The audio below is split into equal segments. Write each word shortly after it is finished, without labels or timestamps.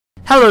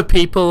Hello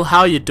people, how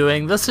are you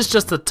doing? This is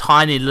just a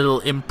tiny little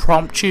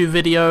impromptu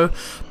video.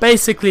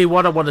 Basically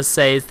what I want to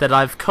say is that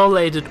I've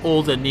collated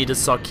all the Nida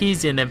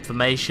Sarkeesian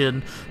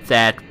information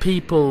that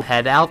people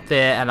had out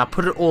there, and I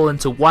put it all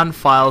into one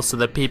file so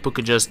that people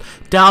could just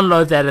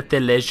download that at their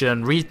leisure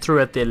and read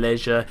through at their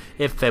leisure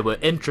if they were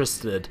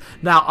interested.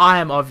 Now I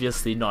am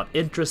obviously not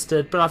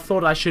interested, but I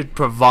thought I should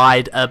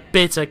provide a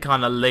better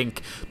kind of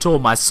link to all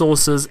my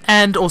sources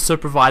and also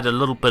provide a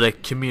little bit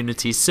of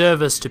community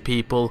service to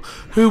people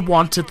who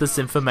wanted this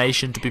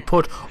information to be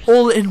put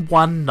all in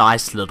one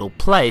nice little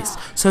place.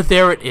 So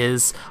there it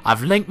is.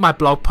 I've linked my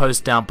blog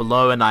post down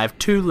below, and I have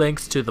two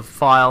links to the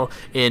file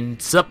in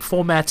zip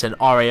format and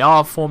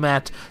RAR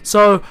format,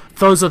 so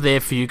those are there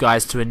for you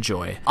guys to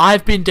enjoy.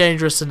 I've been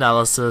Dangerous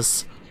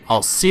Analysis.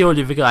 I'll see all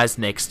of you guys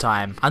next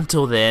time.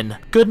 Until then,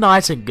 good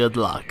night and good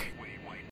luck.